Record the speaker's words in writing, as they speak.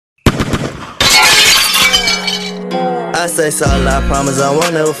I say solid, I promise I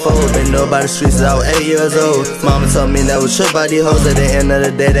won't ever fold. Been know by the streets since I was 8 years old. Mama told me never trip by these hoes. At the end of the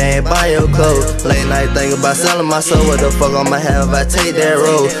day, they ain't buy your clothes. Late night thinking about selling my soul. What the fuck I'ma have if I take that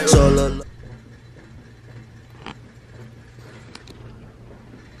road? So look.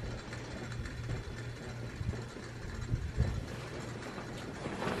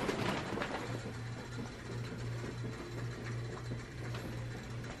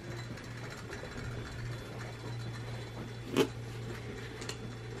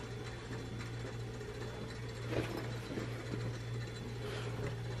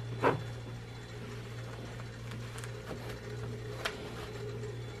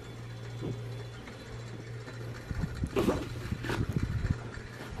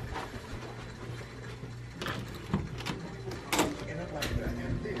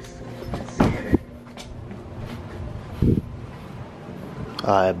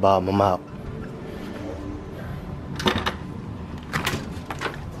 Alright, Bob, I'm out.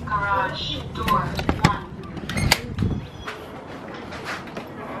 Garage door 1.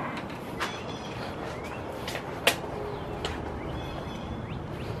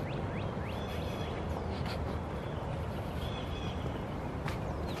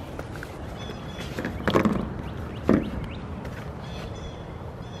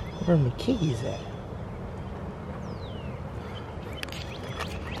 Where are my keys at?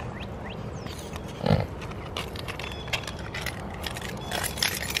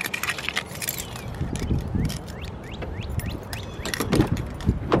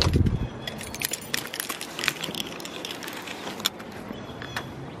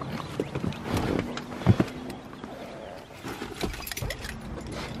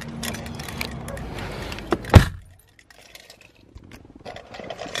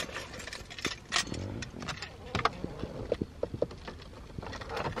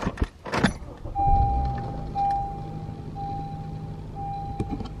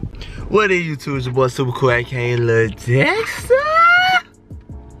 What is YouTube? It's your boy Super Cool, aka Lil Dexter.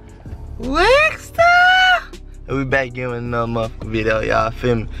 And we back again with another motherfucking video, y'all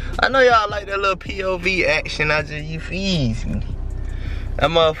feel me? I know y'all like that little POV action I just, you feel me? That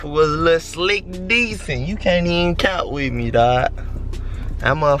motherfucker was a little slick decent. You can't even count with me, dog.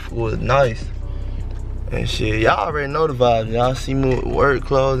 That motherfucker was nice. And shit, y'all already know the vibes. Y'all see me with work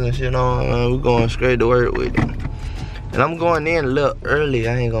clothes and shit on. We going straight to work with it. And I'm going in a little early,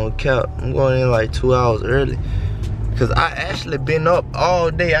 I ain't gonna count. I'm going in like 2 hours early. Cause I actually been up all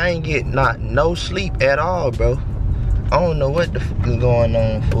day. I ain't get no sleep at all, bro. I don't know what the fuck is going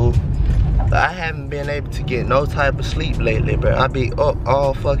on, fool. But I haven't been able to get no type of sleep lately, bro. I be up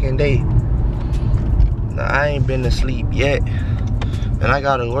all fucking day. Now, I ain't been to sleep yet. And I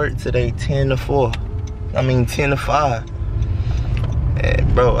gotta work today 10 to 4. I mean 10 to 5.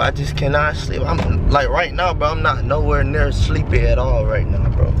 And bro, I just cannot sleep. I'm like right now, bro, I'm not nowhere near sleepy at all right now,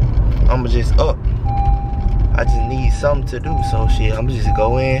 bro. I'm just up. I just need something to do, so shit, I'm just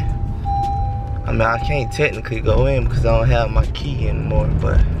go in. I mean, I can't technically go in because I don't have my key anymore,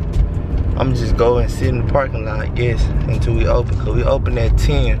 but I'm just go and sit in the parking lot, I guess, until we open, because we open at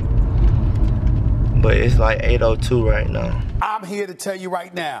 10. But it's like 8:02 right now. I'm here to tell you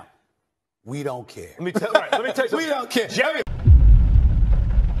right now, we don't care. Let me tell you something. We don't care. Jerry.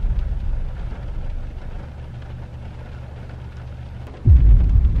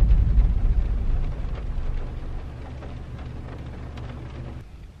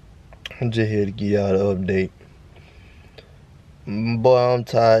 I'm just here to give y'all the update. Boy, I'm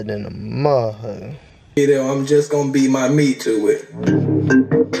tired than a motherfucker. I'm just gonna beat my meat to it.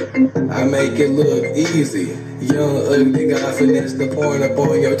 I make it look easy. Young, ugly guy finesse the porn up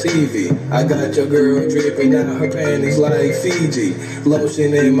on your TV. I got your girl dripping out her panties like Fiji.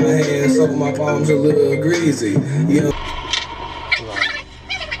 Lotion in my hands so my palms a little greasy. Young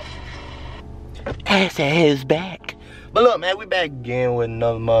ass at his back. But look, man, we back again with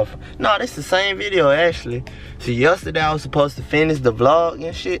another motherfucker. No, this is the same video, actually. See, yesterday I was supposed to finish the vlog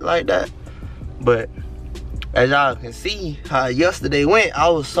and shit like that. But as y'all can see how yesterday went, I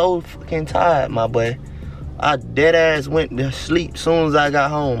was so fucking tired, my boy. I dead ass went to sleep soon as I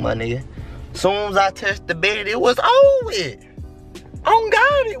got home, my nigga. Soon as I touched the bed, it was over. On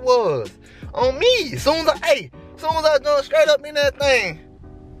God, it was. On me. Soon as I jumped straight up in that thing,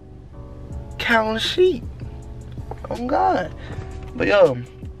 counting sheep. Oh God. But yo,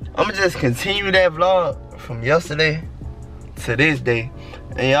 I'ma just continue that vlog from yesterday to this day,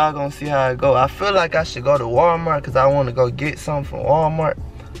 and y'all gonna see how it go. I feel like I should go to Walmart because I want to go get something from Walmart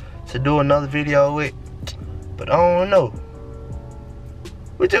to do another video with, but I don't know.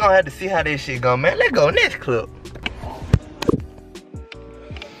 We just gonna have to see how this shit go, man. Let's go next clip.